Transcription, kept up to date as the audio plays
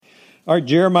All right,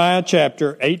 Jeremiah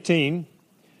chapter 18,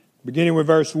 beginning with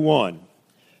verse 1.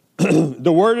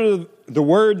 The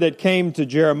word that came to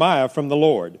Jeremiah from the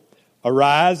Lord.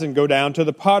 Arise and go down to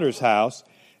the potter's house,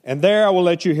 and there I will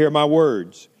let you hear my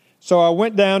words. So I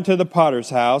went down to the potter's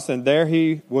house, and there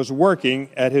he was working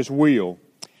at his wheel.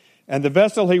 And the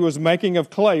vessel he was making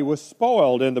of clay was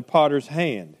spoiled in the potter's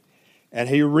hand. And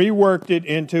he reworked it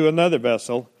into another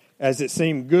vessel, as it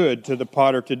seemed good to the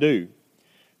potter to do.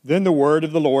 Then the word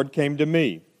of the Lord came to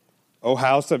me. O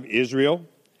house of Israel,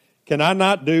 can I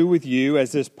not do with you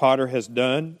as this potter has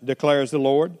done, declares the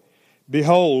Lord?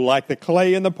 Behold, like the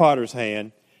clay in the potter's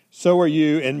hand, so are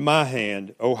you in my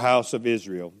hand, O house of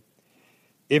Israel.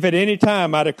 If at any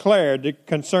time I declare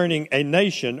concerning a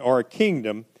nation or a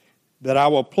kingdom that I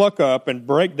will pluck up and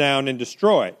break down and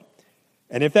destroy it,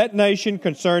 and if that nation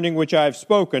concerning which I have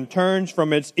spoken turns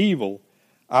from its evil,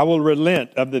 I will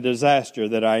relent of the disaster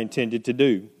that I intended to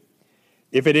do.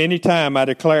 If at any time I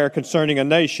declare concerning a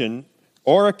nation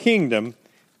or a kingdom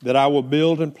that I will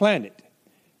build and plant it,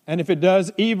 and if it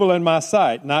does evil in my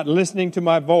sight, not listening to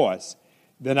my voice,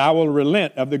 then I will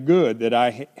relent of the good that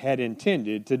I had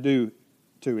intended to do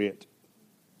to it.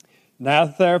 Now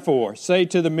therefore say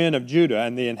to the men of Judah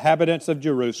and the inhabitants of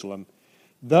Jerusalem,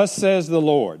 Thus says the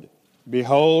Lord,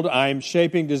 Behold, I am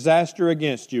shaping disaster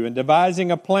against you and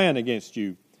devising a plan against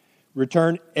you.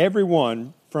 Return every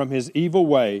one from his evil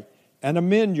way and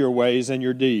amend your ways and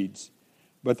your deeds.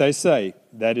 But they say,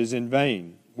 that is in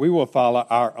vain. We will follow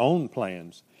our own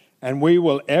plans, and we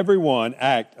will every one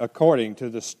act according to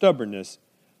the stubbornness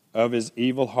of his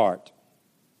evil heart.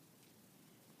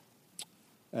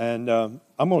 And I'm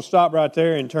going to stop right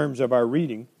there in terms of our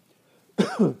reading.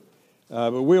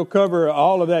 But we'll cover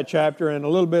all of that chapter and a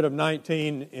little bit of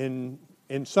 19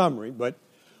 in summary. But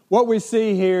what we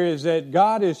see here is that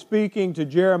God is speaking to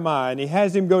Jeremiah, and he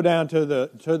has him go down to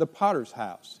the potter's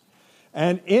house.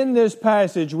 And in this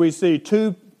passage, we see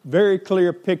two very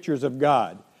clear pictures of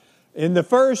God. In the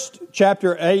first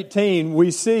chapter 18,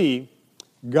 we see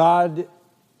God's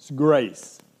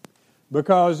grace.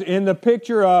 Because in the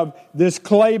picture of this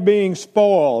clay being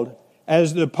spoiled,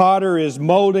 as the potter is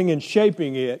molding and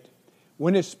shaping it,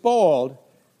 when it's spoiled,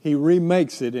 he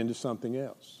remakes it into something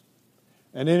else.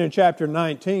 And then in chapter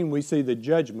 19, we see the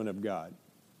judgment of God.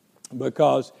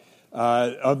 Because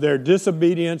of their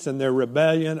disobedience and their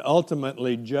rebellion,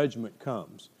 ultimately judgment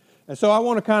comes. And so I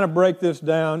want to kind of break this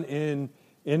down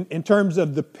in terms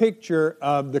of the picture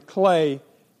of the clay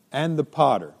and the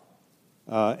potter.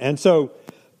 And so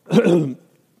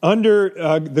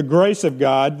under the grace of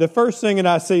God, the first thing that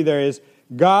I see there is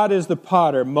God is the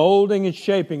potter, molding and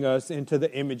shaping us into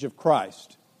the image of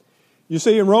Christ. You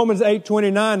see, in Romans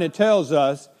 8:29, it tells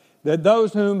us that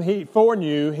those whom he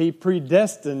foreknew, he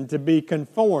predestined to be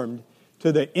conformed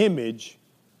to the image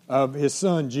of his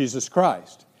Son, Jesus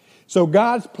Christ. So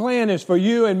God's plan is for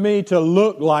you and me to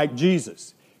look like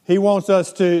Jesus. He wants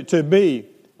us to be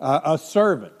a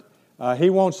servant. He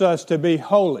wants us to be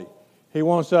holy. He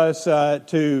wants us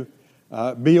to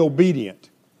be obedient.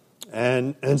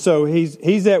 And so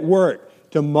he's at work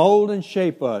to mold and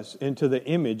shape us into the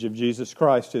image of Jesus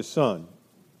Christ, his Son.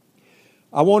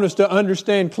 I want us to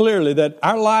understand clearly that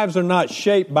our lives are not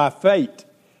shaped by fate,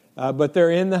 but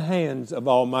they're in the hands of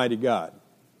Almighty God.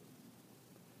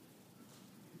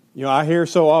 You know, I hear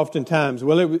so oftentimes,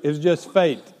 well, it was just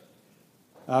fate.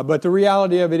 But the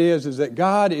reality of it is that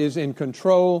God is in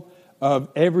control of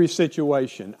every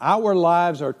situation. Our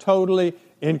lives are totally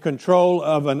in control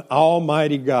of an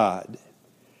almighty God.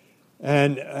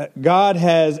 And God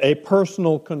has a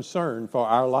personal concern for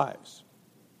our lives.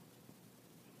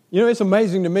 You know, it's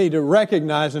amazing to me to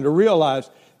recognize and to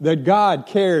realize that God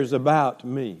cares about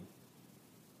me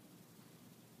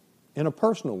in a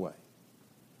personal way.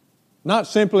 Not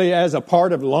simply as a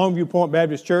part of Longview Point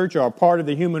Baptist Church or a part of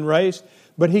the human race,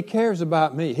 but He cares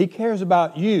about me. He cares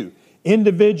about you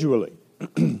individually.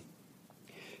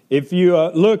 If you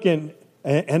look in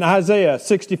Isaiah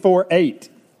 64:8,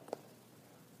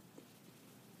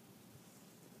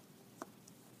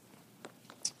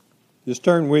 just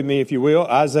turn with me, if you will,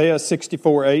 Isaiah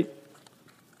 64:8.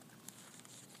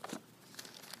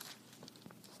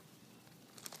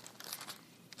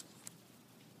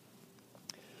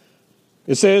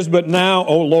 It says, "But now,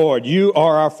 O Lord, you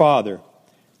are our Father.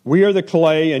 We are the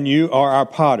clay, and you are our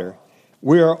potter.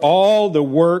 We are all the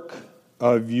work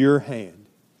of your hand."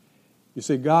 You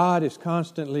see, God is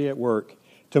constantly at work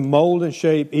to mold and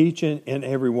shape each and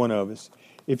every one of us.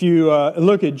 If you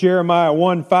look at Jeremiah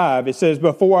 1:5, it says,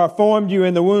 "Before I formed you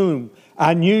in the womb,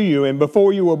 I knew you, and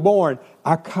before you were born,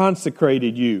 I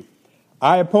consecrated you.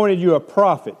 I appointed you a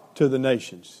prophet to the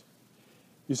nations."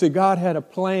 You see, God had a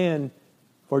plan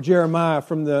for Jeremiah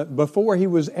before he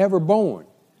was ever born,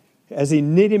 as he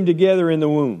knit him together in the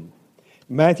womb.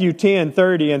 Matthew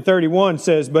 10:30 and 31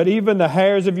 says, "But even the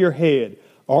hairs of your head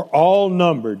are all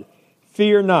numbered.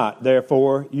 Fear not,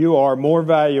 therefore, you are more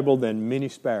valuable than many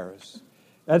sparrows."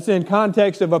 That's in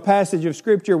context of a passage of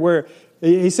Scripture where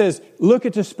he says, look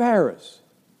at the sparrows.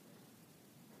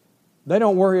 They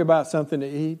don't worry about something to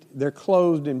eat. They're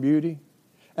clothed in beauty.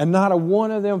 And not a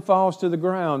one of them falls to the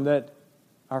ground that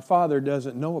our Father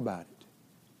doesn't know about it.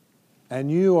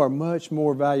 And you are much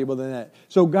more valuable than that.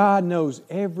 So God knows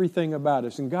everything about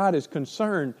us. And God is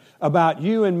concerned about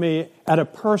you and me at a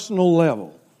personal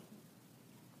level.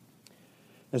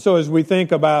 And so as we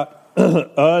think about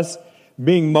us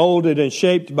being molded and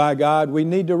shaped by God, we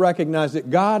need to recognize that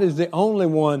God is the only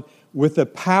one with the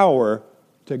power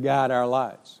to guide our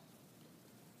lives.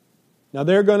 Now,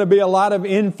 there are going to be a lot of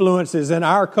influences in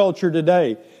our culture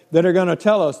today that are going to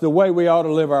tell us the way we ought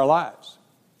to live our lives.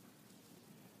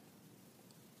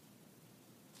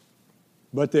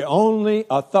 But the only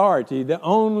authority, the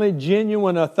only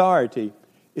genuine authority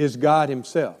is God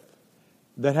Himself,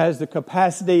 that has the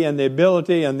capacity and the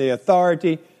ability and the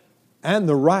authority and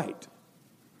the right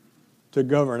to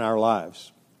govern our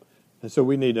lives. And so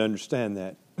we need to understand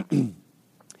that.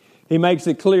 He makes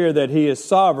it clear that He is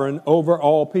sovereign over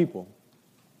all people.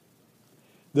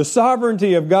 The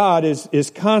sovereignty of God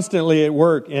is constantly at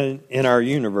work in our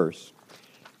universe.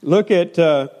 Look at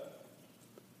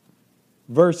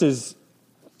verses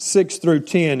 6 through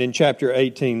 10 in chapter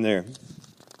 18 there.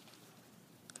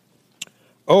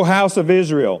 "O house of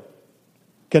Israel,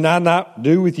 can I not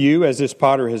do with you as this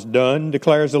potter has done,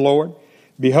 declares the Lord?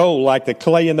 Behold, like the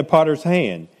clay in the potter's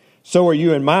hand, so are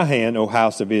you in my hand, O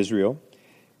house of Israel.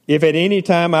 If at any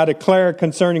time I declare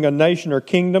concerning a nation or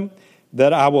kingdom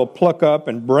that I will pluck up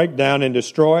and break down and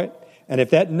destroy it, and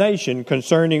if that nation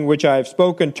concerning which I have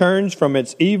spoken turns from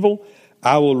its evil,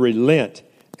 I will relent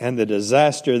and the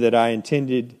disaster that I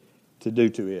intended to do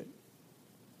to it."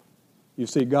 You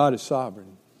see, God is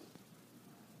sovereign.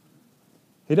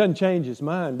 He doesn't change His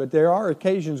mind, but there are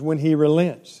occasions when He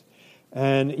relents.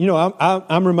 And, you know,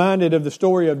 I'm reminded of the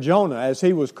story of Jonah as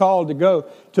he was called to go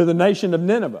to the nation of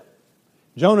Nineveh.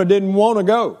 Jonah didn't want to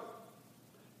go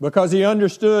because he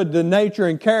understood the nature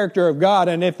and character of God.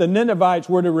 And if the Ninevites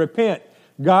were to repent,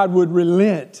 God would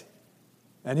relent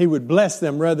and He would bless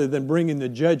them rather than bringing the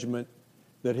judgment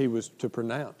that He was to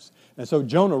pronounce. And so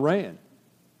Jonah ran.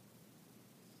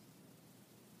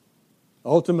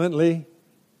 Ultimately,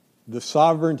 the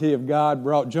sovereignty of God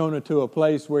brought Jonah to a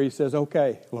place where he says,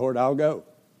 "Okay, Lord, I'll go."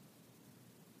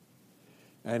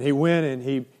 And he went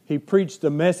and he preached the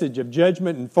message of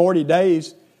judgment. In 40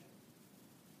 days,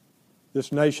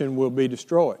 this nation will be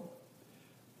destroyed.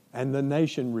 And the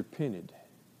nation repented,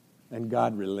 and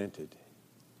God relented.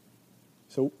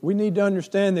 So we need to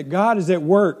understand that God is at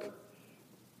work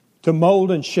to mold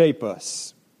and shape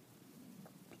us.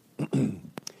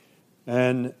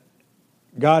 And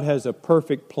God has a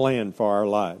perfect plan for our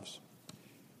lives.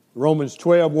 Romans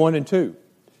 12, 1 and 2.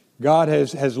 God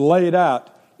has laid out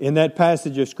in that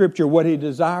passage of Scripture what He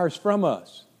desires from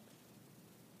us.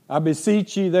 "I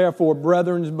beseech ye, therefore,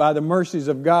 brethren, by the mercies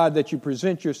of God, that you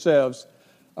present yourselves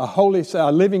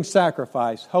a living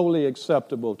sacrifice, wholly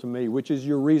acceptable to me, which is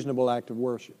your reasonable act of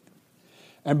worship.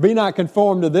 And be not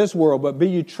conformed to this world, but be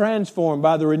ye transformed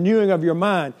by the renewing of your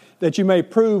mind, that you may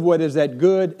prove what is that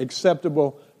good,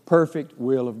 acceptable, perfect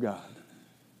will of God."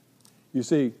 You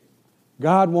see,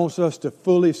 God wants us to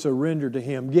fully surrender to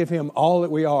Him, give Him all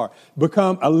that we are,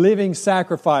 become a living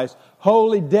sacrifice,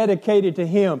 wholly dedicated to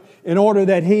Him, in order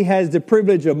that He has the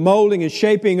privilege of molding and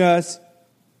shaping us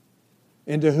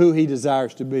into who He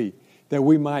desires to be, that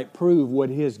we might prove what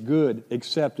His good,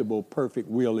 acceptable, perfect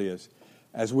will is,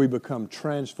 as we become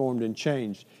transformed and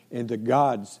changed into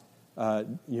God's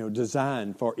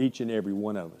design for each and every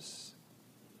one of us.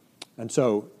 And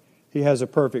so He has a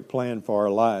perfect plan for our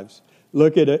lives.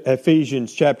 Look at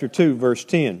Ephesians chapter 2, verse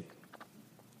 10.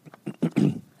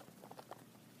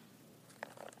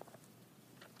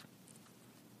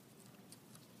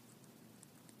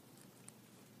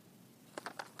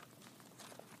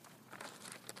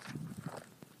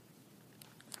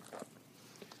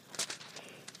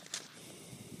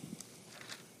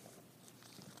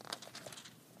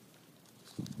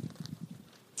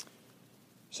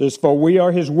 It says, "For we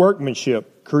are His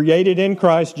workmanship, created in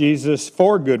Christ Jesus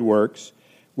for good works,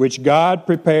 which God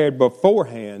prepared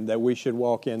beforehand that we should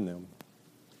walk in them."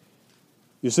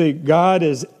 You see, God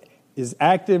is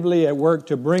actively at work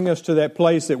to bring us to that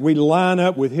place that we line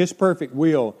up with His perfect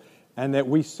will and that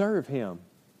we serve Him.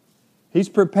 He's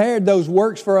prepared those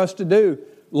works for us to do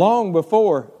long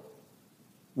before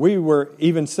we were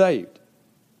even saved.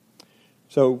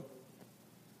 So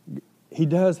He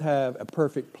does have a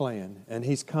perfect plan, and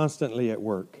He's constantly at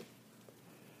work.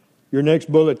 Your next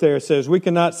bullet there says, we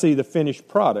cannot see the finished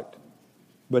product,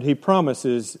 but He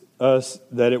promises us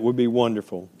that it will be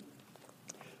wonderful.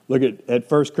 Look at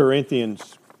 1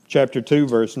 Corinthians chapter 2,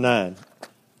 verse 9.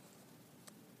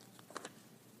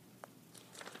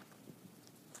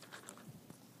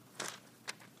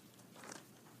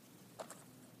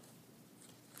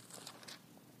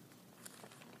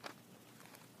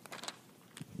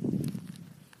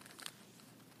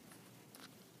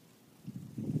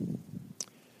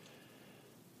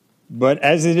 But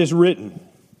as it is written,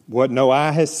 what no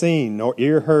eye has seen, nor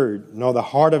ear heard, nor the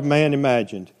heart of man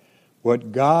imagined,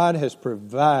 what God has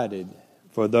provided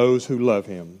for those who love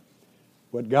Him.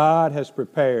 What God has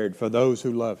prepared for those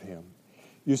who love Him.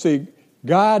 You see,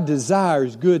 God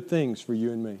desires good things for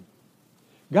you and me.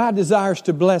 God desires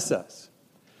to bless us.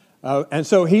 And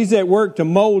so He's at work to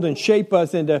mold and shape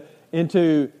us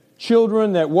into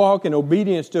children that walk in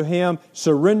obedience to Him,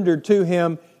 surrendered to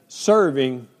Him,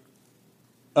 serving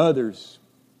others,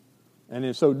 and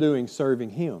in so doing, serving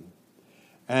Him.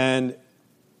 And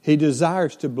He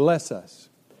desires to bless us.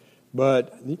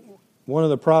 But one of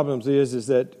the problems is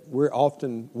that we're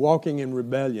often walking in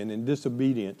rebellion and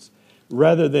disobedience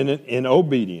rather than in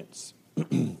obedience.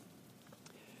 And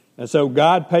so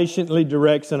God patiently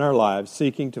directs in our lives,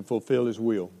 seeking to fulfill His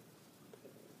will.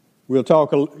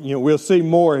 We'll see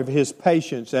more of His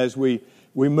patience as we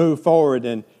move forward,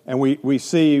 and we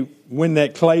see when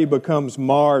that clay becomes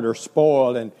marred or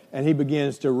spoiled, and He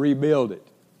begins to rebuild it.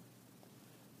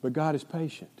 But God is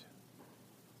patient.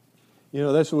 You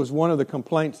know, this was one of the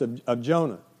complaints of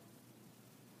Jonah.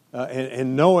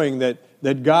 And knowing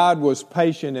that God was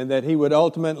patient and that He would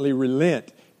ultimately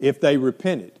relent if they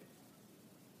repented.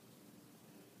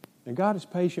 And God is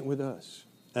patient with us.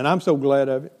 And I'm so glad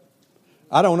of it.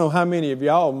 I don't know how many of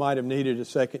y'all might have needed a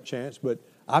second chance, but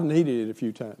I've needed it a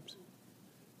few times.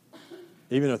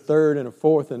 Even a third and a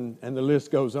fourth, and the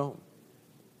list goes on.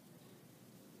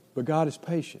 But God is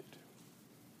patient.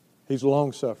 He's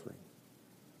long-suffering.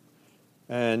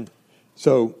 And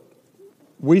so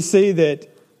we see that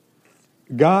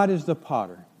God is the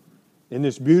potter in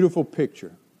this beautiful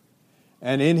picture.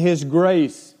 And in His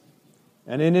grace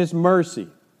and in His mercy,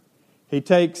 He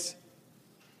takes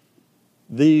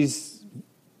these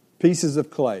pieces of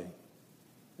clay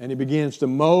and He begins to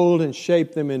mold and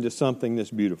shape them into something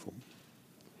that's beautiful.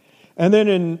 And then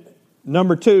in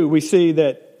number 2, we see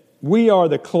that we are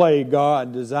the clay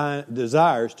God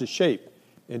desires to shape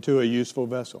into a useful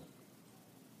vessel.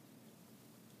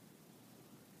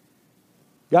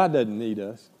 God doesn't need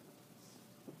us.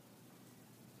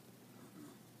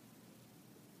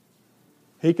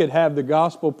 He could have the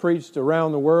gospel preached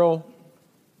around the world,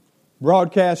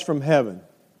 broadcast from heaven.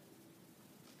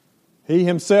 He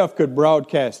Himself could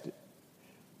broadcast it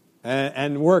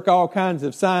and work all kinds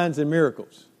of signs and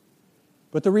miracles.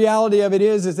 But the reality of it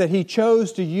is that He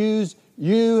chose to use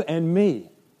you and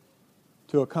me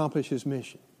to accomplish His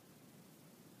mission.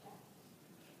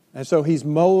 And so He's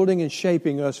molding and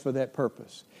shaping us for that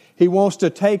purpose. He wants to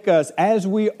take us as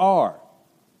we are.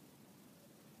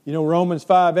 You know, Romans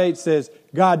 5:8 says,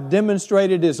 God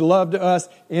demonstrated His love to us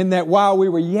in that while we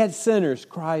were yet sinners,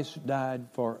 Christ died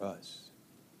for us.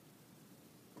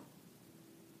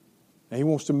 And He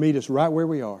wants to meet us right where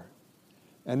we are.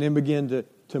 And then begin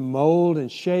to mold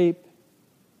and shape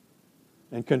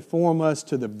and conform us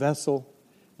to the vessel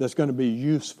that's going to be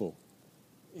useful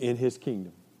in His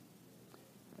kingdom.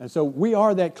 And so we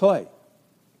are that clay.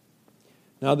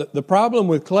 Now the problem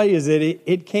with clay is that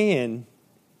it can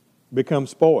become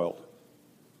spoiled.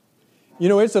 You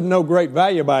know, it's of no great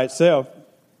value by itself.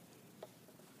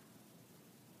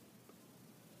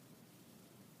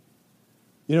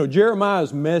 You know,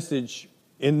 Jeremiah's message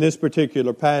in this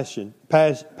particular passage,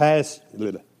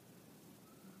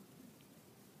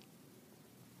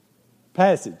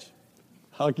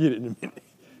 I'll get it in a minute.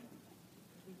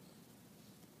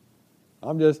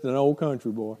 I'm just an old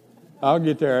country boy. I'll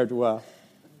get there after a while.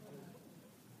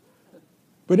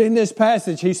 But in this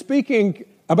passage, he's speaking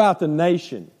about the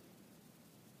nation.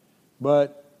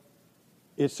 But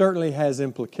it certainly has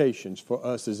implications for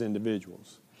us as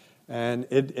individuals. And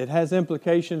it has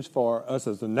implications for us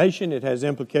as a nation. It has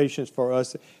implications for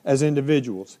us as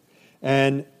individuals.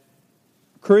 And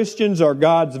Christians are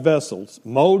God's vessels,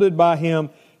 molded by Him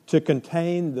to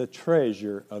contain the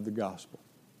treasure of the gospel.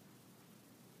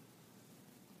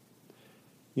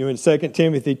 You know, in 2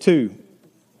 Timothy 2,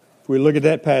 if we look at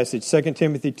that passage, 2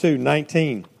 Timothy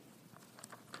 2:19.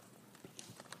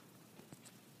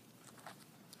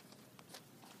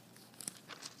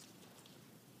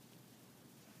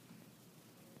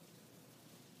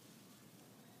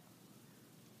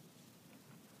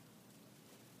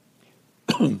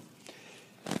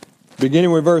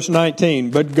 Beginning with verse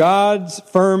 19. But God's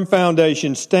firm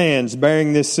foundation stands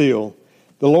bearing this seal.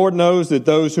 The Lord knows that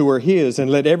those who are his, and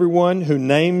let everyone who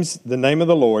names the name of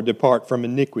the Lord depart from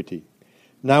iniquity.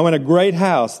 Now in a great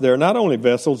house there are not only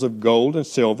vessels of gold and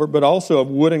silver, but also of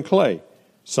wood and clay,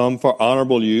 some for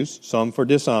honorable use, some for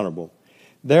dishonorable.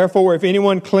 Therefore, if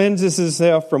anyone cleanses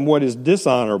himself from what is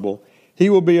dishonorable, he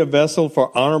will be a vessel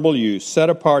for honorable use,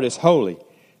 set apart as holy,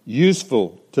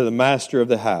 useful to the master of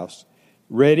the house,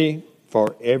 ready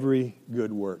for every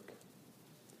good work.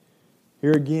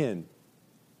 Here again,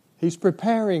 he's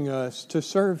preparing us to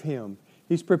serve him.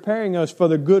 He's preparing us for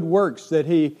the good works that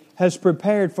he has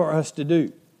prepared for us to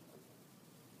do.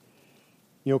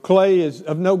 You know, clay is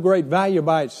of no great value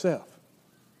by itself.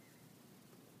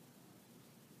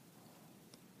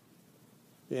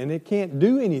 And it can't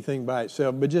do anything by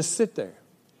itself but just sit there.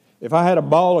 If I had a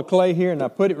ball of clay here and I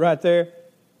put it right there,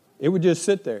 it would just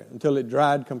sit there until it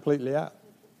dried completely out.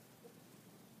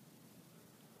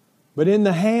 But in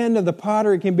the hand of the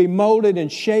potter, it can be molded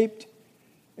and shaped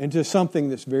into something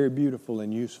that's very beautiful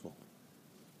and useful.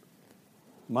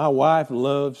 My wife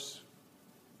loves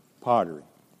pottery.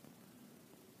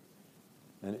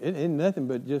 And it ain't nothing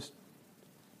but just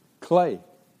clay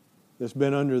that's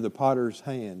been under the potter's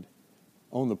hand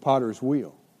on the potter's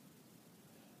wheel.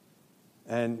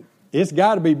 And it's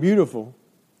got to be beautiful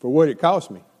for what it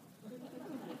cost me.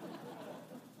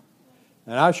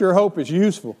 And I sure hope it's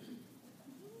useful.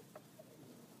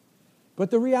 But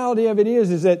the reality of it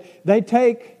is that they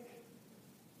take,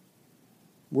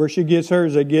 where she gets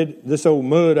hers, they get this old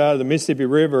mud out of the Mississippi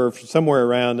River or somewhere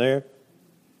around there,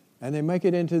 and they make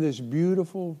it into this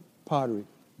beautiful pottery,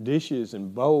 dishes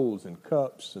and bowls and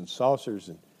cups and saucers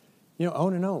and, you know,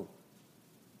 on and on.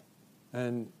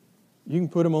 And you can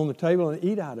put them on the table and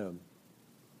eat out of them.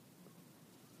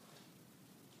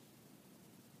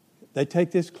 They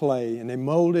take this clay and they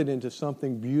mold it into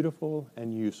something beautiful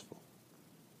and useful.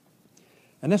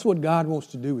 And that's what God wants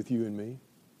to do with you and me.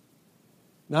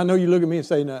 Now, I know you look at me and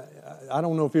say, "No, I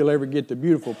don't know if he'll ever get the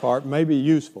beautiful part, maybe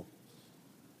useful."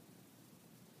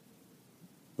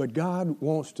 But God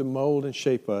wants to mold and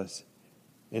shape us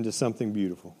into something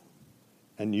beautiful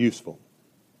and useful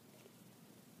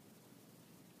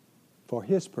for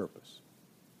his purpose.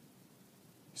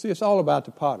 You see, it's all about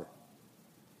the potter.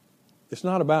 It's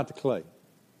not about the clay.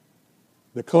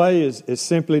 The clay is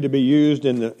simply to be used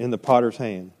in the potter's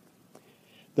hand.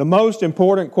 The most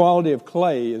important quality of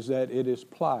clay is that it is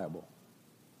pliable.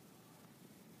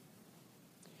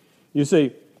 You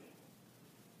see,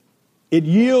 it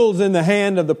yields in the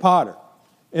hand of the potter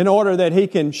in order that he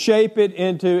can shape it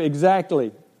into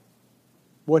exactly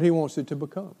what he wants it to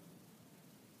become.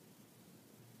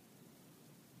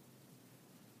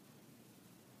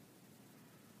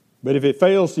 But if it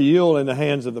fails to yield in the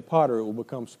hands of the potter, it will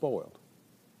become spoiled.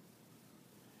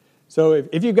 So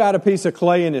if you've got a piece of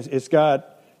clay and it's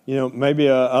got, you know, maybe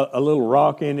a little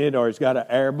rock in it, or it's got an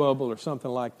air bubble or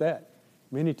something like that,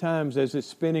 many times as it's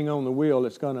spinning on the wheel,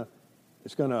 it's going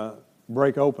to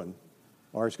break open,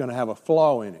 or it's going to have a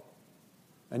flaw in it.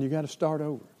 And you've got to start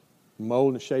over,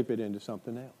 mold and shape it into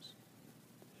something else.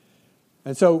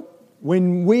 And so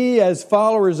when we as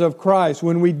followers of Christ,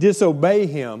 when we disobey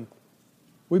him,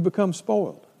 we become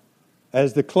spoiled,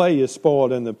 as the clay is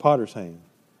spoiled in the potter's hand.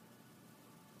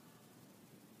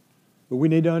 But we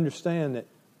need to understand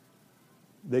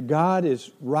that God is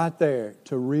right there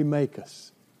to remake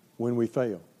us when we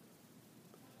fail.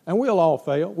 And we'll all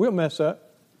fail. We'll mess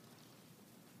up.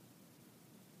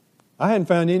 I hadn't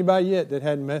found anybody yet that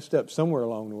hadn't messed up somewhere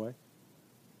along the way.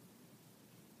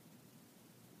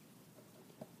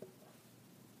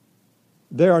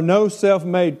 There are no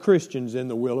self-made Christians in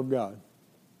the will of God.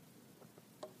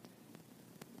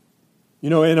 You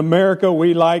know, in America,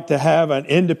 we like to have an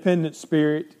independent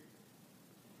spirit.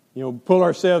 You know, pull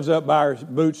ourselves up by our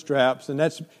bootstraps. And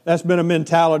that's been a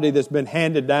mentality that's been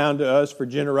handed down to us for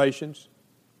generations.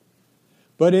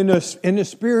 But in the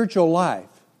spiritual life,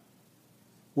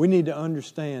 we need to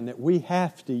understand that we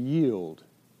have to yield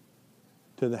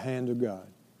to the hand of God,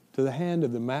 to the hand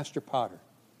of the master potter,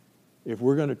 if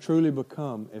we're going to truly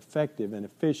become effective and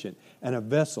efficient and a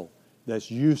vessel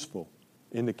that's useful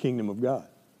in the kingdom of God.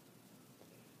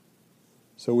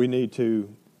 So we need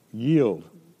to yield.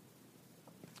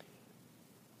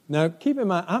 Now, keep in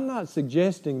mind, I'm not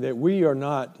suggesting that we are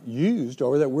not used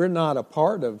or that we're not a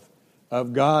part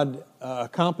of God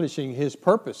accomplishing his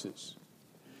purposes.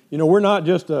 You know, we're not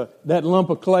just that lump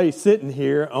of clay sitting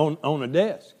here on a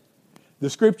desk.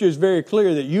 The Scripture is very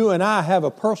clear that you and I have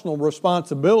a personal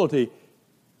responsibility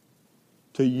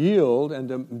to yield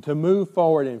and to move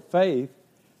forward in faith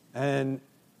and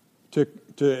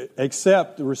to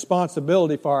accept the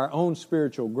responsibility for our own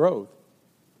spiritual growth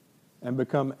and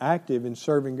become active in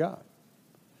serving God.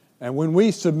 And when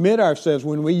we submit ourselves,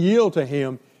 when we yield to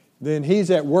Him, then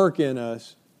He's at work in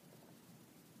us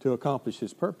to accomplish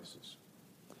His purposes.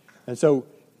 And so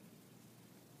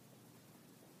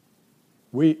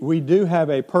we do have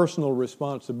a personal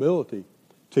responsibility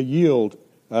to yield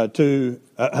to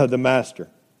the master,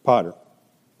 potter.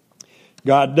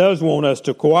 God does want us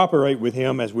to cooperate with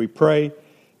Him as we pray,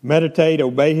 meditate,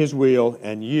 obey His will,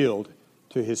 and yield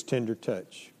to His tender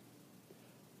touch.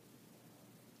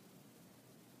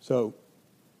 So,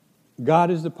 God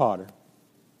is the potter.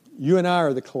 You and I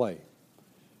are the clay.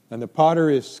 And the potter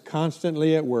is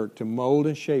constantly at work to mold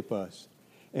and shape us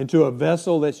into a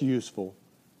vessel that's useful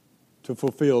to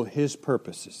fulfill His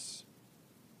purposes.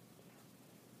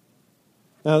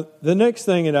 Now, the next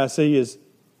thing that I see is,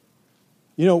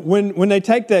 when they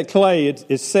take that clay,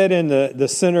 it's set in the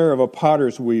center of a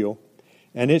potter's wheel,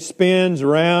 and it spins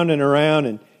around and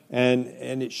around,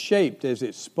 and it's shaped as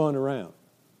it's spun around.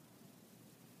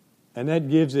 And that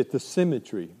gives it the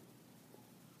symmetry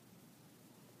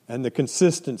and the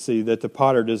consistency that the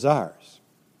potter desires.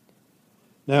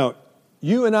 Now,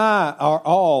 you and I are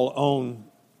all on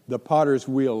the potter's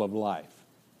wheel of life.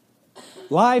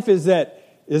 Life is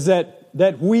that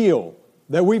wheel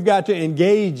that we've got to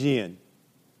engage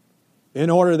in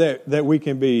order that we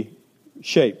can be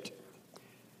shaped.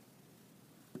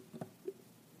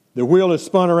 The wheel is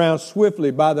spun around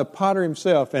swiftly by the potter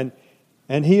himself, and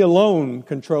He alone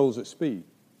controls its speed.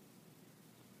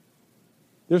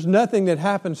 There's nothing that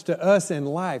happens to us in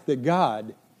life that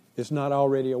God is not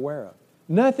already aware of.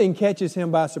 Nothing catches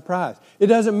Him by surprise. It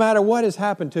doesn't matter what has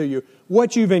happened to you,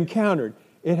 what you've encountered.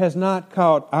 It has not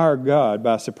caught our God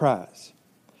by surprise.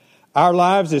 Our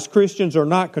lives as Christians are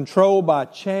not controlled by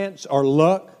chance or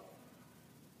luck,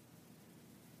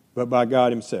 but by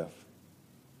God Himself.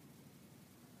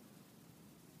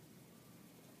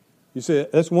 You see,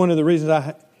 that's one of the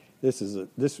reasons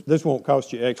this won't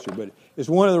cost you extra, but it's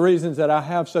one of the reasons that I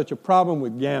have such a problem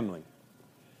with gambling.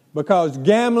 Because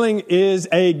gambling is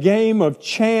a game of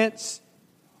chance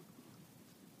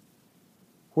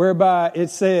whereby it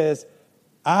says,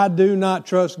 I do not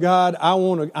trust God.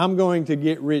 I'm going to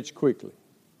get rich quickly.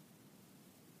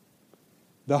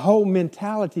 The whole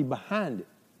mentality behind it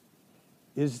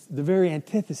is the very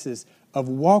antithesis of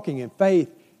walking in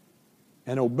faith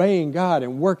and obeying God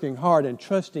and working hard and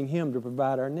trusting Him to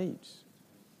provide our needs.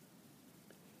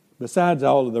 Besides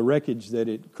all of the wreckage that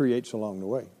it creates along the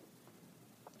way.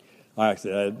 Like I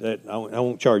said, I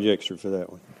won't charge extra for that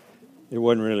one. It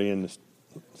wasn't really in the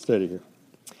study here.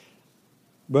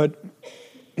 But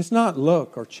it's not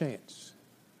luck or chance.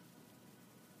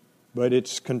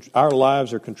 But our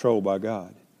lives are controlled by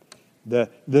God.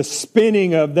 The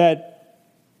spinning of that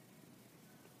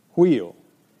wheel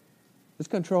is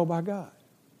controlled by God.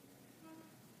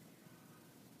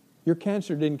 Your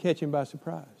cancer didn't catch Him by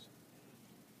surprise.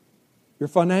 Your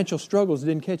financial struggles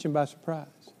didn't catch Him by surprise.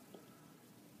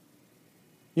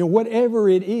 Whatever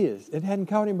it is, it hadn't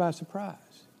caught Him by surprise.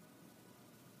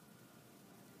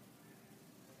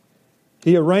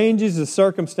 He arranges the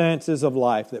circumstances of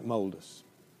life that mold us.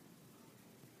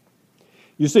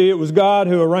 You see, it was God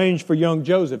who arranged for young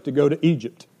Joseph to go to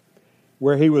Egypt,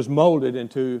 where he was molded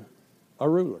into a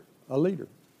ruler, a leader.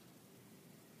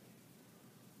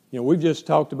 We've just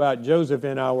talked about Joseph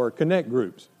in our Connect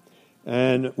groups.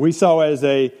 And we saw as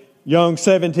a young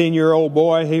 17-year-old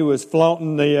boy, he was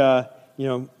flaunting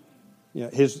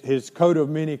his coat of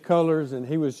many colors, and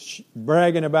he was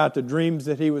bragging about the dreams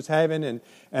that he was having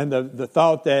and the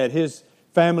thought that his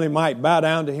family might bow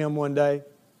down to him one day.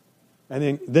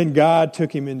 And then God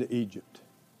took him into Egypt,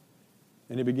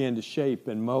 and He began to shape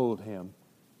and mold him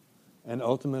and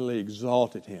ultimately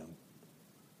exalted him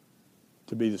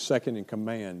to be the second in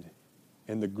command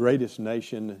in the greatest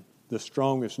nation, the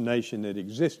strongest nation that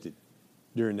existed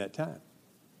during that time.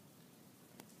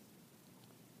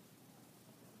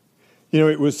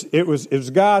 It was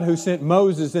God who sent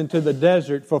Moses into the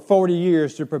desert for 40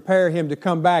 years to prepare him to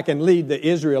come back and lead the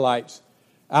Israelites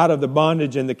out of the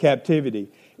bondage and the captivity.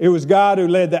 It was God who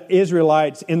led the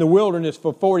Israelites in the wilderness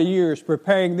for 40 years,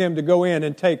 preparing them to go in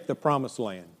and take the promised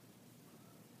land.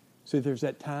 See, there's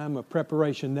that time of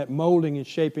preparation, that molding and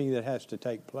shaping that has to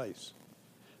take place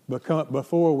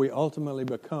before we ultimately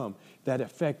become that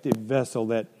effective vessel,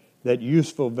 that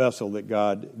useful vessel that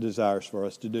God desires for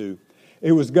us to do.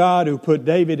 It was God who put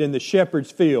David in the shepherd's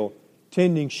field,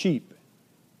 tending sheep,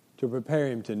 to prepare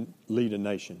him to lead a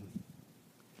nation.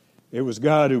 It was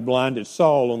God who blinded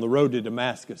Saul on the road to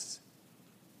Damascus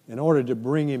in order to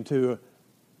bring him to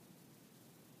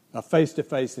a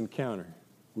face-to-face encounter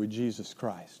with Jesus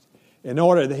Christ in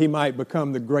order that he might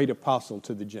become the great apostle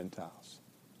to the Gentiles.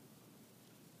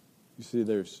 You see,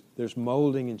 there's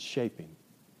molding and shaping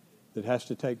that has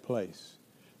to take place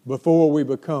before we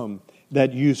become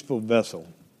that useful vessel.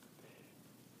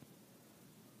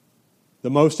 The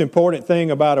most important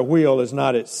thing about a wheel is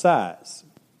not its size,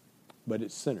 but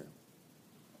its center.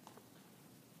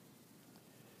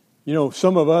 You know,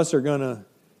 some of us are going to,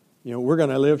 we're going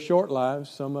to live short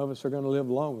lives. Some of us are going to live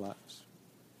long lives.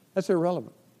 That's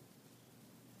irrelevant.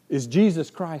 Is Jesus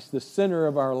Christ the center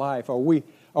of our life? Are we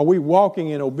walking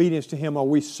in obedience to Him? Are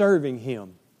we serving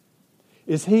Him?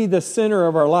 Is He the center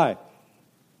of our life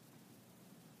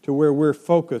to where we're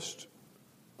focused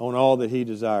on all that He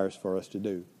desires for us to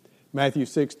do? Matthew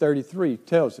 6:33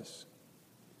 tells us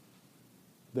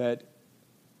that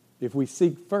if we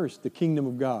seek first the kingdom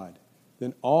of God,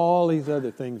 then all these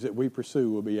other things that we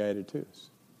pursue will be added to us.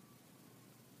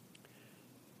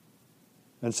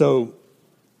 And so,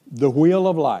 the wheel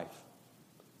of life,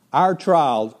 our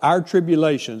trials, our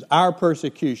tribulations, our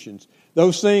persecutions,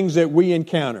 those things that we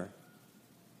encounter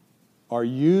are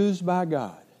used by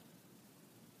God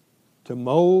to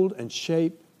mold and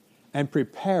shape and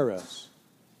prepare us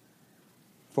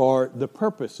for the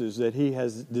purposes that He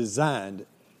has designed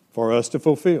for us to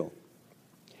fulfill.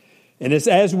 And it's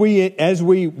as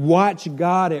we watch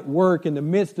God at work in the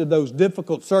midst of those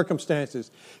difficult circumstances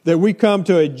that we come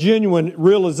to a genuine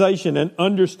realization and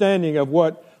understanding of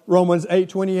what Romans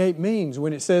 8:28 means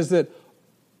when it says that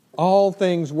all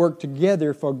things work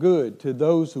together for good to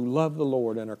those who love the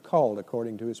Lord and are called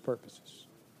according to His purposes.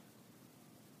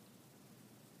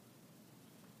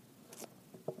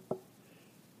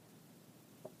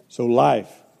 So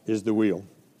life is the wheel.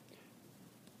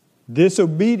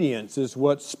 Disobedience is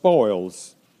what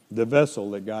spoils the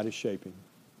vessel that God is shaping.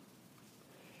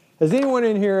 Has anyone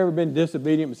in here ever been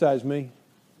disobedient besides me?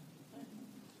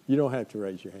 You don't have to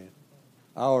raise your hand.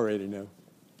 I already know.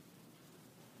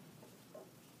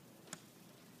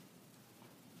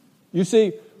 You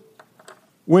see,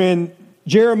 when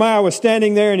Jeremiah was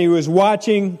standing there and he was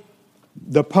watching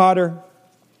the potter,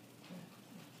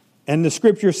 and the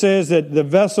scripture says that the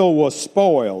vessel was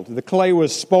spoiled, the clay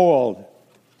was spoiled,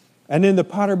 and then the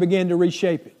potter began to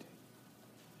reshape it.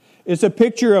 It's a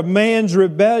picture of man's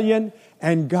rebellion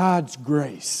and God's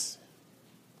grace.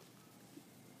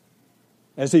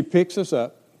 As He picks us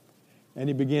up and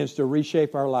He begins to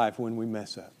reshape our life when we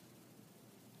mess up.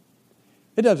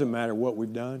 It doesn't matter what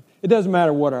we've done. It doesn't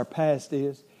matter what our past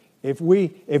is. If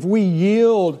we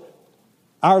yield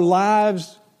our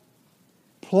lives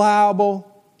pliable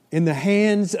in the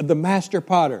hands of the master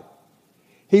potter,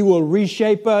 He will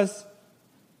reshape us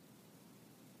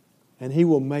and He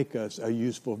will make us a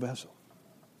useful vessel.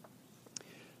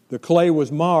 The clay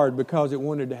was marred because it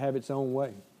wanted to have its own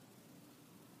way.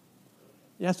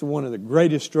 That's one of the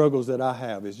greatest struggles that I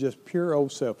have, is just pure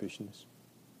old selfishness.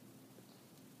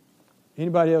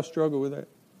 Anybody else struggle with that?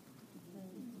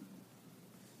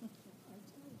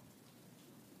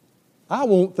 I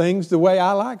want things the way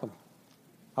I like them.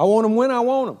 I want them when I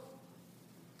want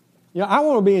them. I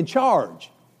want to be in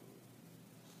charge.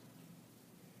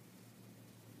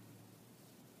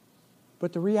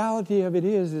 But the reality of it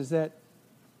is that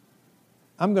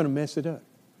I'm going to mess it up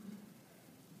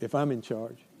if I'm in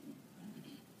charge.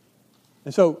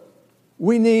 And so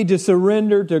we need to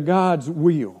surrender to God's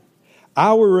will.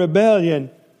 Our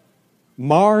rebellion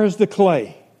mars the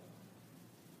clay.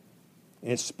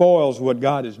 It spoils what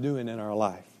God is doing in our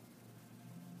life.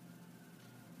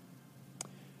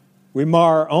 We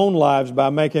mar our own lives by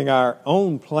making our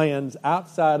own plans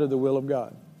outside of the will of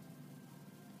God.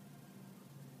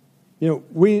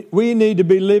 We need to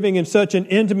be living in such an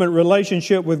intimate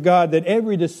relationship with God that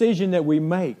every decision that we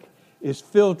make is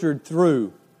filtered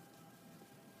through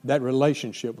that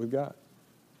relationship with God.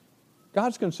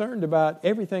 God's concerned about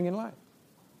everything in life.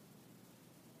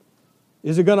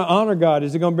 Is it going to honor God?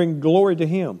 Is it going to bring glory to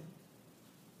Him?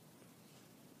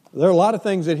 There are a lot of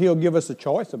things that He'll give us a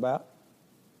choice about.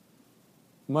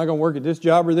 Am I going to work at this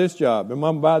job or this job? Am I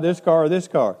going to buy this car or this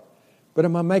car? But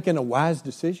am I making a wise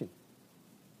decision?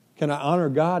 Can I honor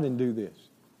God and do this?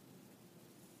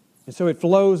 And so it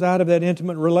flows out of that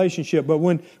intimate relationship. But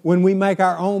when we make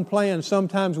our own plans,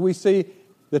 sometimes we see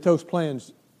that those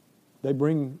plans, they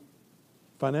bring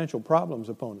financial problems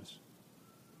upon us.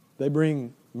 They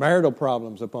bring marital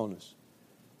problems upon us.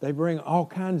 They bring all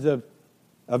kinds of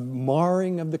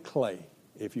marring of the clay,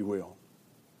 if you will.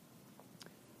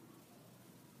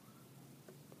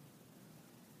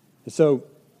 And so,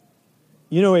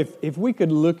 if we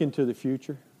could look into the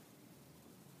future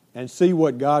and see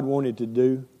what God wanted to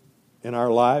do in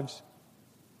our lives,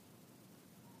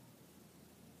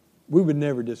 we would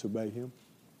never disobey Him.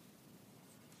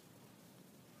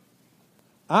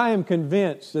 I am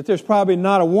convinced that there's probably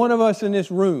not a one of us in this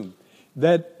room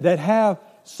that have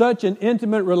such an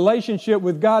intimate relationship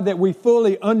with God that we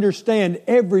fully understand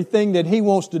everything that He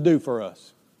wants to do for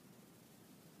us.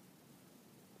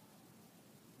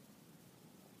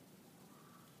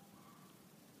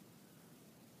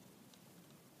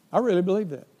 I really believe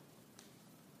that.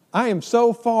 I am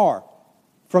so far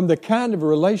from the kind of a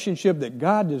relationship that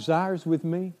God desires with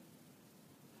me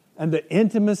and the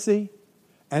intimacy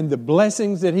and the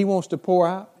blessings that He wants to pour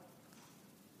out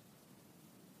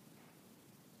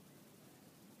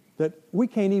that we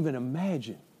can't even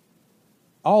imagine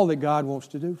all that God wants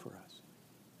to do for us.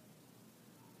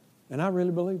 And I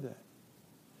really believe that.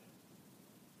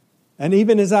 And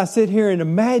even as I sit here and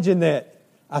imagine that,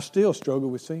 I still struggle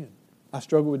with sin. I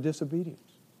struggle with disobedience.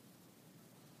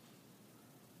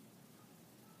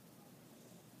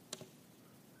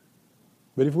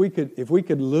 But if we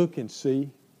could look and see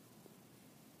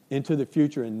into the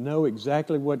future and know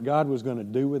exactly what God was going to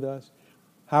do with us,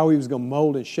 how He was going to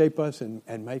mold and shape us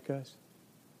and make us.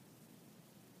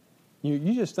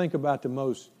 You just think about the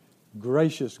most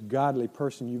gracious, godly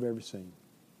person you've ever seen.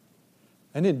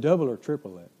 And then double or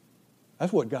triple that.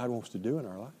 That's what God wants to do in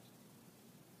our lives.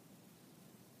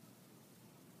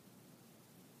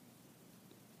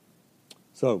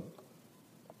 So,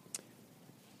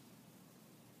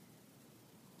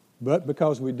 but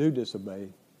because we do disobey,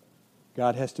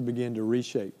 God has to begin to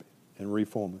reshape and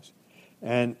reform us.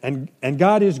 And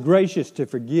God is gracious to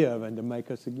forgive and to make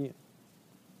us again.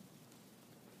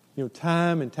 You know,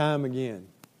 time and time again,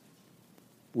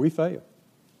 we fail.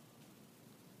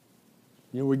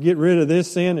 You know, we get rid of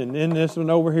this sin and then this one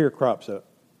over here crops up.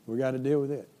 We got to deal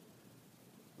with it.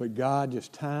 But God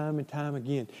just time and time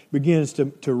again begins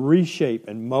to reshape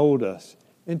and mold us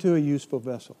into a useful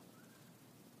vessel.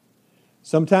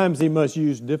 Sometimes He must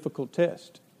use difficult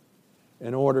tests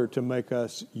in order to make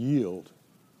us yield.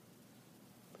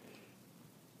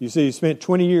 You see, He spent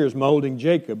 20 years molding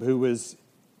Jacob, who was,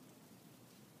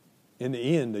 in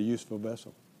the end, a useful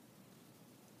vessel.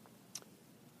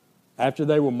 After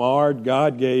they were marred,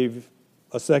 God gave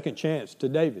a second chance to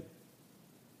David.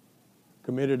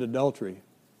 Committed adultery.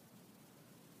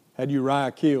 Had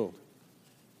Uriah killed.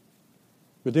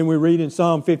 But then we read in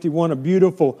Psalm 51 a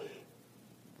beautiful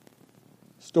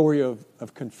story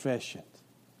of confession.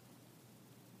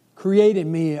 Create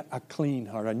in me a clean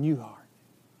heart, a new heart.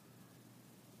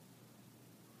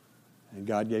 And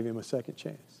God gave him a second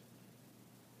chance.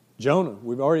 Jonah,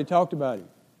 we've already talked about him.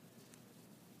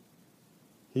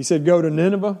 He said go to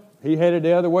Nineveh. He headed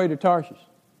the other way to Tarshish.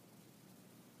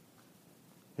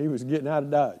 He was getting out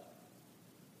of Dodge.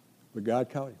 But God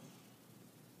caught him.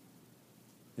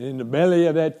 And in the belly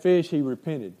of that fish, he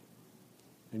repented.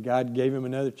 And God gave him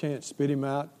another chance, spit him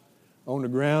out on the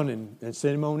ground and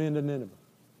sent him on into Nineveh.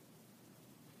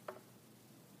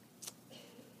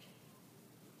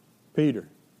 Peter.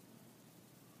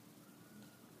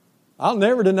 I'll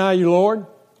never deny you, Lord.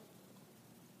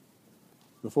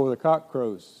 Before the cock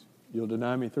crows, you'll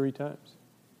deny me 3 times.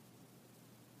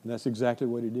 And that's exactly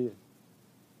what he did.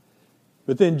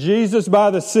 But then Jesus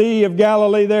by the Sea of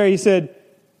Galilee there, he said,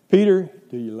 Peter,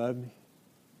 do you love me?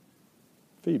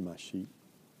 Feed my sheep.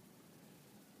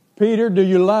 Peter, do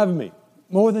you love me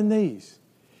more than these?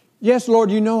 Yes,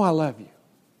 Lord, you know I love you.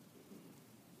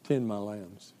 Tend my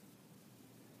lambs.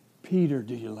 Peter,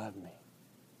 do you love me?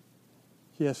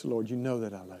 Yes, Lord, you know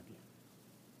that I love you.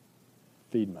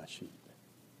 Feed my sheep.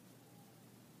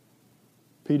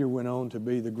 Peter went on to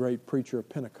be the great preacher of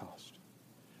Pentecost.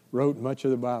 Wrote much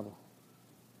of the Bible.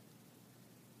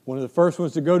 One of the first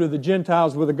ones to go to the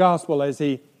Gentiles with the gospel as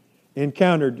he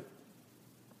encountered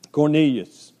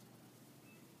Cornelius.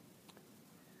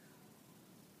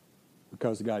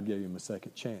 Because God gave him a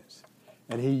second chance.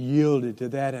 And he yielded to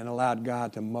that and allowed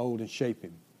God to mold and shape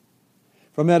him.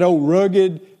 From that old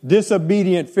rugged,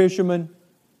 disobedient fisherman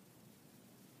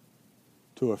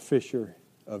to a fisher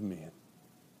of men.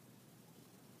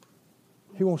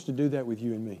 He wants to do that with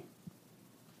you and me.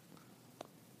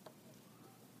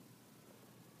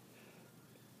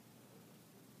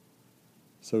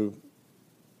 So,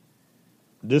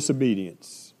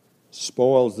 disobedience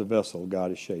spoils the vessel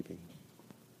God is shaping.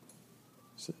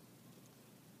 So,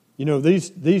 you know,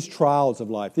 these trials of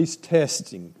life, these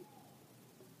testing,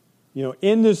 you know,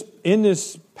 in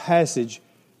this passage,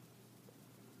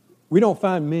 we don't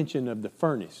find mention of the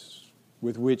furnace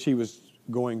with which he was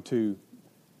going to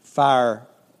fire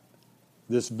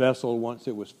this vessel once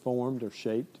it was formed or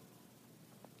shaped.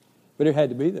 But it had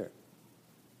to be there.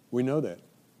 We know that.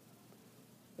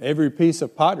 Every piece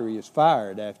of pottery is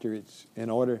fired after it's in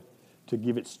order to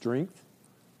give it strength,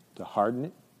 to harden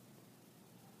it,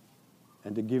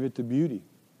 and to give it the beauty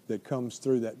that comes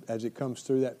through that as it comes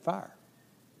through that fire.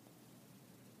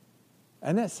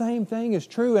 And that same thing is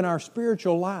true in our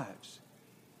spiritual lives.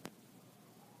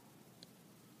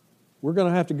 We're going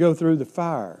to have to go through the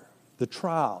fire, the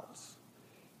trials,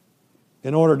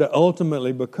 in order to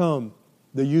ultimately become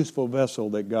the useful vessel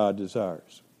that God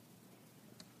desires.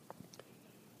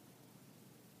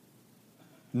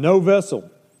 No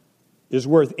vessel is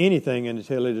worth anything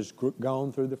until it has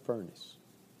gone through the furnace.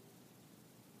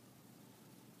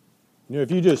 You know,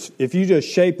 if you just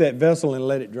shape that vessel and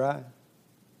let it dry,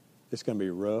 it's going to be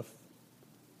rough.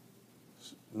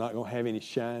 It's not going to have any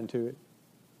shine to it.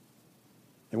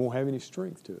 It won't have any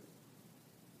strength to it.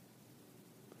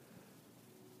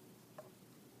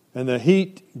 And the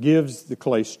heat gives the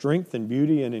clay strength and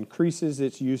beauty and increases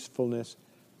its usefulness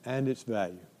and its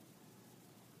value.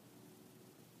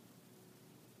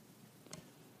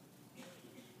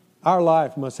 Our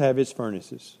life must have its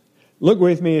furnaces. Look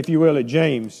with me, if you will, at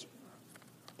James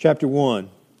chapter 1.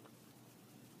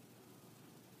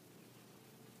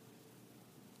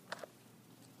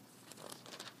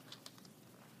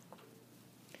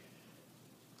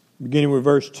 Beginning with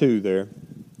verse 2 there.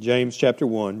 James chapter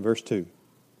 1, verse 2.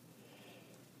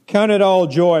 Count it all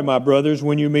joy, my brothers,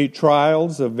 when you meet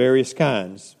trials of various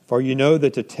kinds, for you know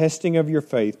that the testing of your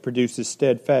faith produces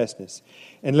steadfastness.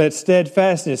 And let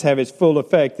steadfastness have its full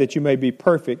effect, that you may be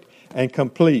perfect and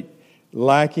complete,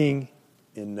 lacking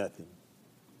in nothing.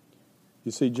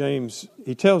 You see, James,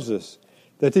 he tells us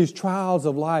that these trials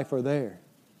of life are there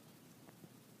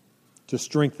to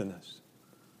strengthen us,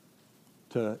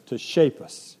 to shape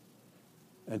us,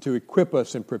 and to equip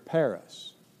us and prepare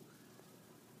us,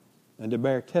 and to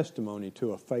bear testimony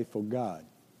to a faithful God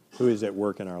who is at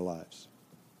work in our lives.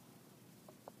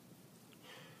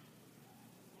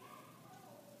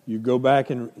 You go back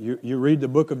and you read the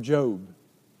book of Job.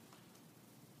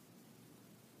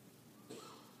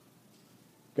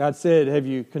 God said, have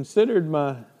you considered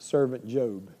my servant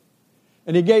Job?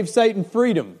 And he gave Satan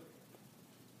freedom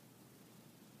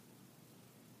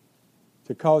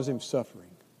to cause him suffering.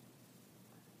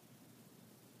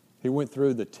 He went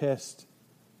through the test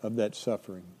of that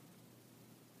suffering.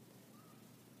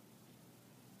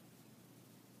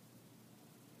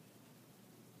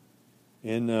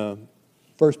 In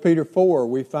 1 Peter 4,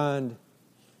 we find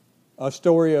a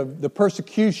story of the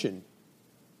persecution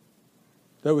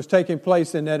that was taking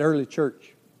place in that early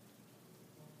church.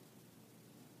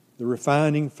 The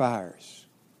refining fires.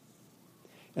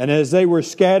 And as they were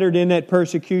scattered in that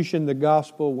persecution, the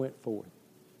gospel went forth.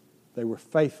 They were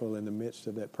faithful in the midst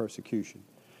of that persecution.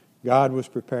 God was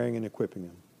preparing and equipping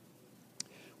them.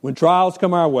 When trials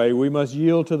come our way, we must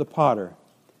yield to the potter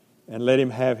and let him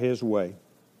have his way.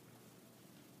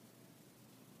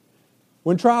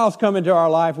 When trials come into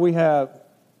our life,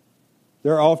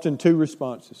 there are often two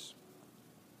responses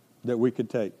that we could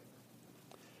take.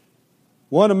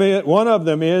 One of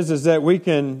them is that we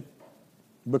can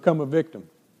become a victim.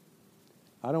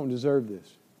 I don't deserve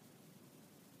this.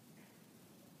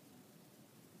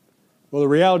 Well, the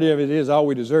reality of it is all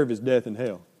we deserve is death and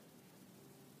hell.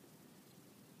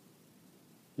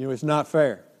 You know, it's not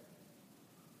fair.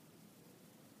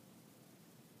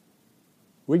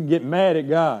 We can get mad at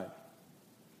God.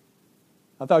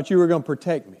 I thought you were going to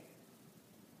protect me.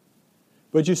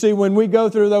 But you see, when we go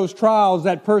through those trials,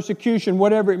 that persecution,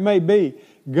 whatever it may be,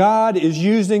 God is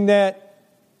using that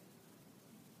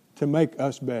to make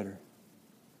us better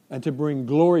and to bring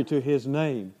glory to His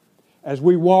name as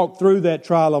we walk through that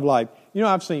trial of life. You know,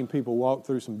 I've seen people walk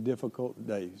through some difficult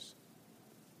days,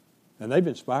 and they've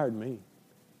inspired me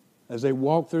as they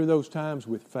walk through those times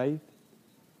with faith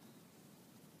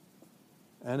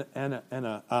and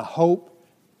a hope,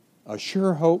 a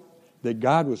sure hope that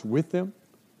God was with them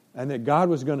and that God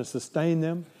was going to sustain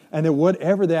them and that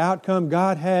whatever the outcome,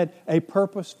 God had a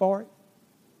purpose for it.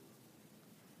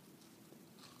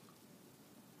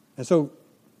 And so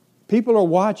people are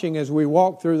watching as we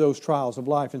walk through those trials of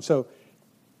life. And so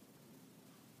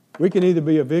we can either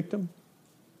be a victim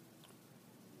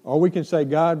or we can say,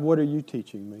 God, what are you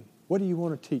teaching me? What do you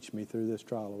want to teach me through this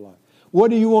trial of life?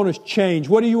 What do you want to change?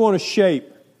 What do you want to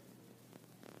shape?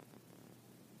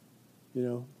 You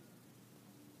know,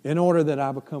 in order that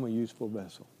I become a useful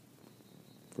vessel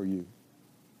for you.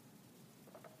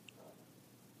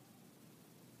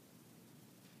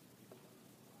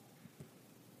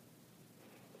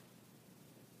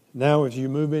 Now, as you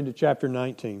move into chapter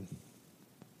 19,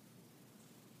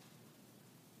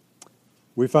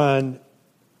 we find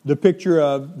the picture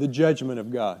of the judgment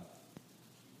of God.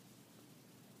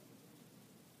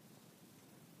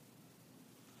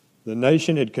 The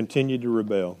nation had continued to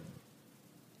rebel.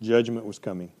 Judgment was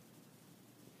coming.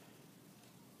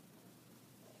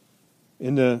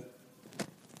 In the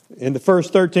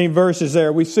first 13 verses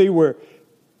there, we see where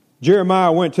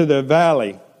Jeremiah went to the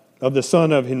valley of the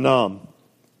son of Hinnom.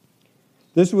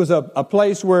 This was a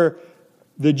place where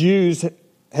the Jews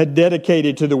had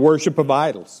dedicated to the worship of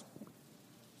idols.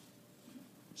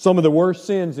 Some of the worst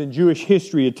sins in Jewish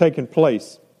history had taken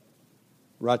place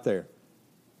right there.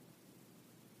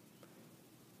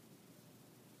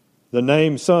 The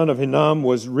name son of Hinnom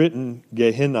was written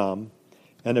Gehinnom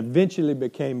and eventually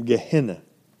became Gehenna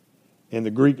in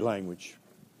the Greek language,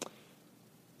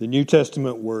 the New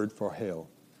Testament word for hell.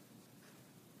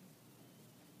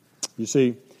 You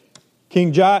see,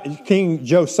 King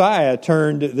Josiah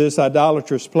turned this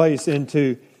idolatrous place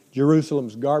into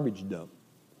Jerusalem's garbage dump.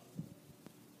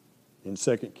 In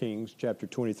 2 Kings chapter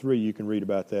 23, you can read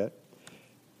about that.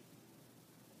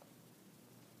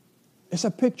 It's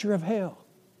a picture of hell.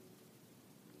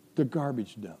 The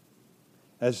garbage dump.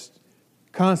 As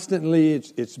constantly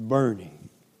it's burning.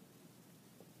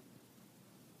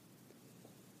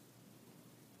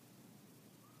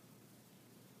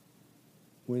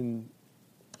 When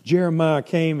Jeremiah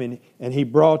came and he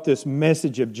brought this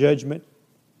message of judgment,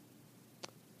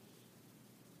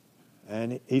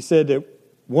 and he said that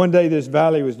one day this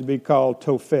valley was to be called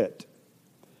Tophet,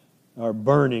 or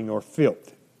burning or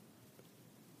filth.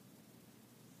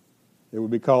 It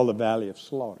would be called the Valley of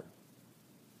Slaughter.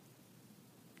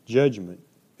 Judgment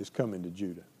is coming to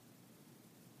Judah.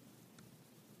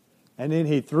 And then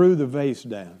he threw the vase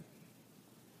down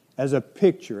as a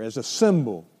picture, as a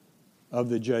symbol of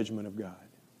the judgment of God.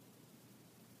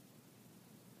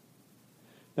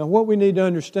 Now what we need to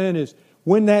understand is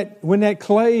when that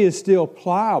clay is still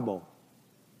pliable,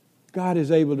 God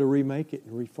is able to remake it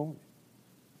and reform it.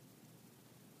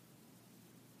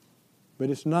 But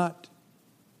it's not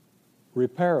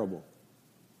repairable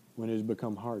when it has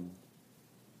become hardened.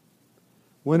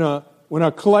 When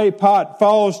a clay pot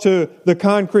falls to the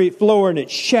concrete floor and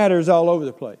it shatters all over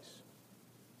the place,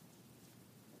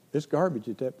 it's garbage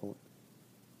at that point.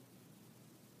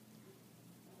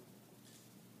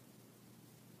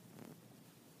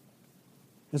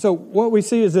 And so what we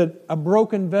see is that a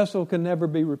broken vessel can never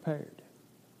be repaired.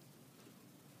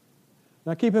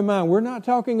 Now keep in mind, we're not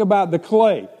talking about the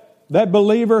clay, that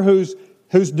believer who's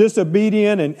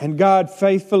disobedient and God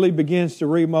faithfully begins to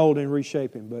remold and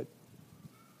reshape him, but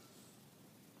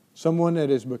someone that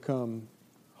has become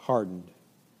hardened.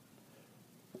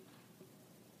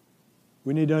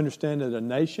 We need to understand that a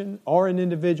nation or an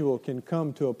individual can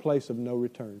come to a place of no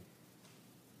return.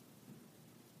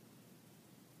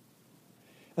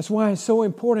 That's why it's so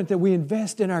important that we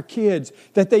invest in our kids,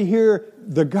 that they hear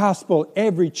the gospel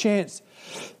every chance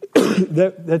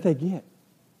that they get.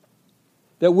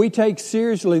 That we take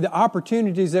seriously the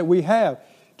opportunities that we have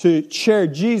to share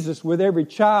Jesus with every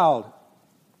child,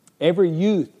 every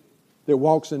youth that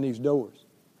walks in these doors.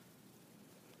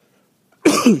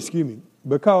 Excuse me.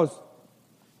 Because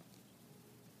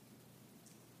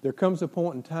there comes a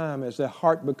point in time as their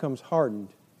heart becomes hardened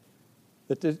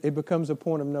that it becomes a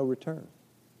point of no return.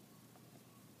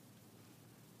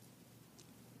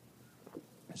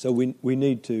 So we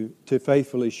need to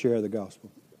faithfully share the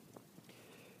gospel.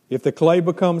 If the clay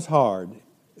becomes hard,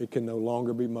 it can no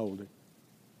longer be molded.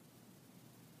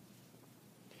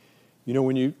 You know,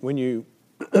 when you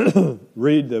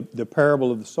read the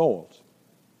parable of the soils,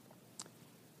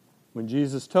 when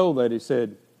Jesus told that, he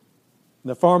said,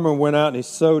 the farmer went out and he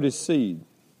sowed his seed.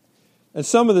 And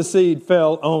some of the seed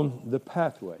fell on the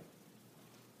pathway.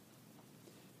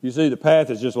 You see, the path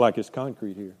is just like it's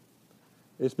concrete here.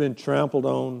 It's been trampled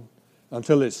on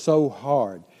until it's so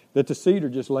hard that the seed are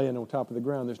just laying on top of the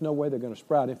ground. There's no way they're going to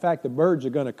sprout. In fact, the birds are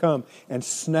going to come and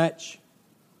snatch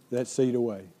that seed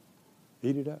away.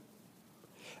 Eat it up.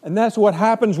 And that's what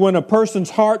happens when a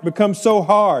person's heart becomes so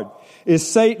hard, is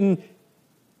Satan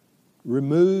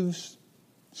removes,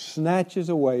 snatches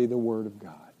away the Word of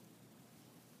God,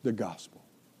 the gospel.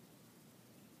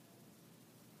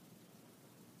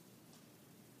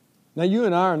 Now, you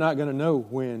and I are not going to know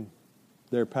when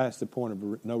they're past the point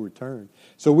of no return.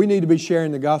 So we need to be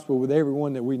sharing the gospel with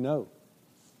everyone that we know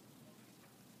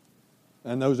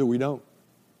and those that we don't.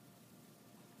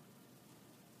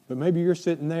 But maybe you're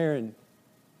sitting there and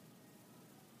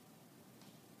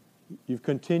you've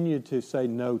continued to say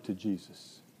no to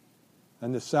Jesus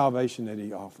and the salvation that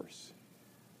He offers.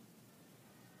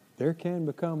 There can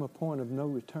become a point of no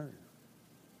return.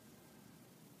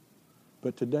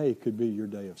 But today could be your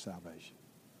day of salvation.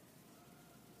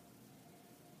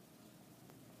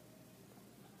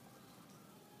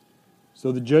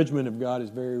 So the judgment of God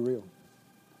is very real.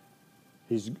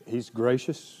 He's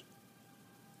gracious.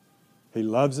 He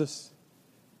loves us.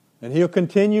 And He'll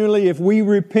continually, if we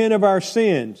repent of our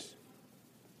sins,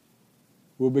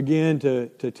 will begin to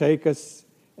take us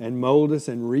and mold us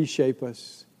and reshape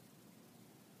us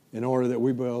in order that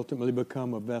we will ultimately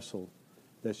become a vessel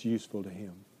that's useful to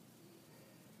Him.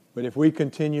 But if we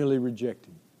continually reject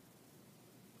Him,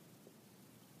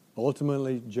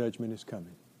 ultimately judgment is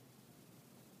coming.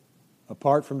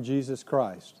 Apart from Jesus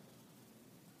Christ,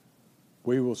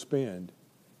 we will spend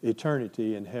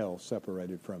eternity in hell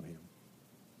separated from Him.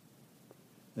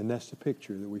 And that's the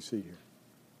picture that we see here.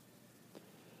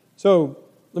 So,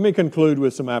 let me conclude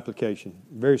with some application.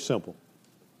 Very simple.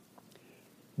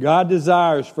 God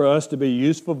desires for us to be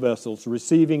useful vessels,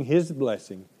 receiving His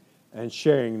blessing and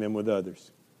sharing them with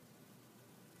others.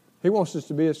 He wants us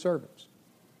to be His servants,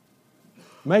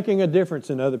 making a difference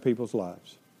in other people's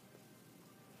lives.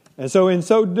 And so in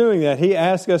so doing that, He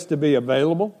asks us to be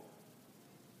available.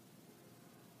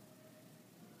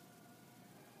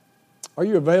 Are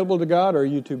you available to God, or are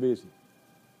you too busy?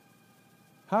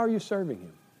 How are you serving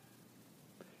Him?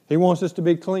 He wants us to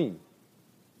be clean.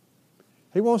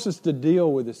 He wants us to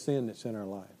deal with the sin that's in our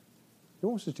life. He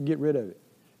wants us to get rid of it,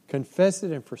 confess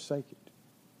it, and forsake it.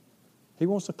 He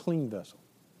wants a clean vessel.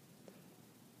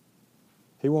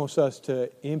 He wants us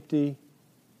to empty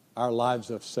our lives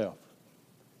of self.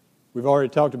 We've already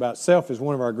talked about self is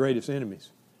one of our greatest enemies,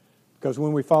 because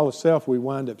when we follow self, we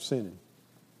wind up sinning,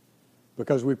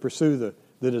 because we pursue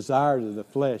the desires of the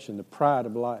flesh and the pride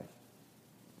of life.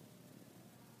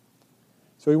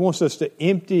 So He wants us to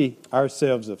empty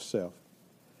ourselves of self.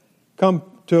 Come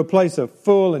to a place of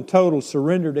full and total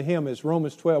surrender to Him, as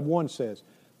Romans 12:1 says.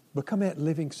 Become that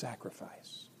living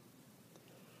sacrifice.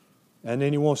 And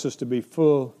then He wants us to be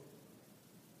full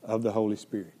of the Holy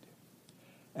Spirit.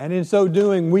 And in so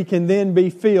doing, we can then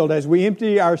be filled. As we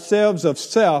empty ourselves of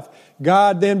self,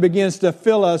 God then begins to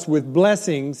fill us with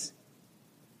blessings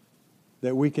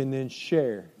that we can then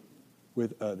share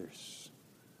with others.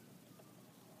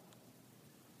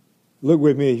 Look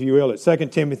with me, if you will, at 2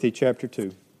 Timothy chapter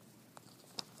 2.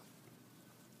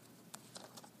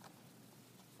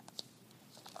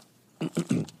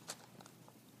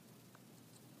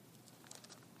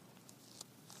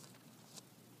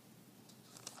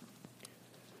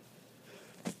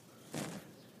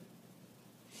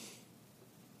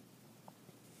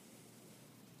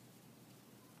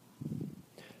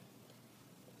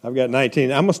 I've got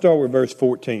 19. I'm going to start with verse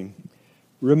 14.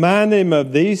 Remind them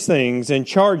of these things and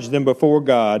charge them before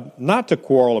God not to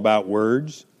quarrel about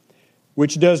words,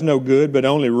 which does no good but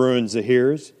only ruins the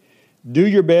hearers. Do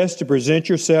your best to present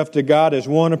yourself to God as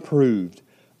one approved,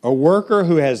 a worker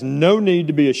who has no need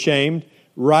to be ashamed,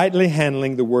 rightly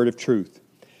handling the word of truth.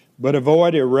 But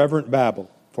avoid irreverent babble,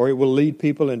 for it will lead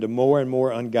people into more and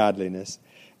more ungodliness,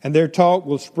 and their talk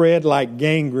will spread like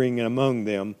gangrene among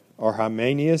them, or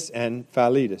Hymenaeus and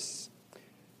Philetus,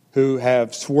 who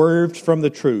have swerved from the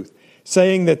truth,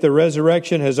 saying that the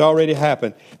resurrection has already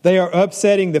happened. They are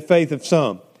upsetting the faith of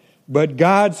some. But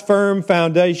God's firm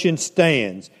foundation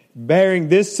stands, bearing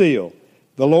this seal: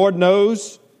 the Lord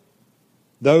knows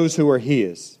those who are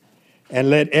His. And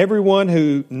let everyone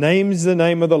who names the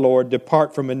name of the Lord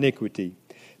depart from iniquity.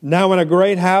 Now in a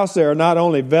great house there are not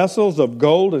only vessels of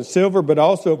gold and silver, but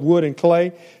also of wood and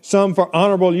clay, some for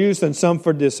honorable use and some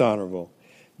for dishonorable.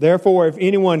 Therefore, if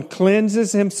anyone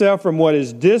cleanses himself from what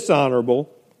is dishonorable,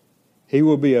 he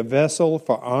will be a vessel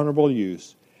for honorable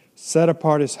use, set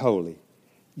apart as holy,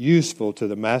 useful to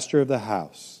the master of the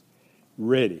house,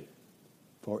 ready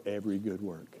for every good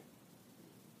work.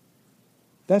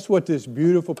 That's what this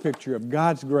beautiful picture of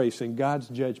God's grace and God's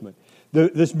judgment,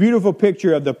 this beautiful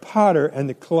picture of the potter and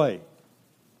the clay.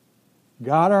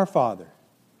 God our Father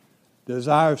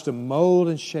desires to mold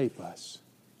and shape us,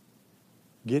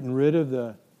 getting rid of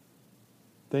the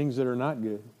things that are not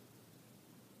good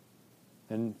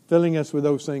and filling us with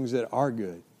those things that are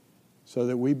good, so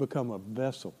that we become a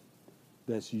vessel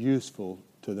that's useful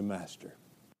to the Master.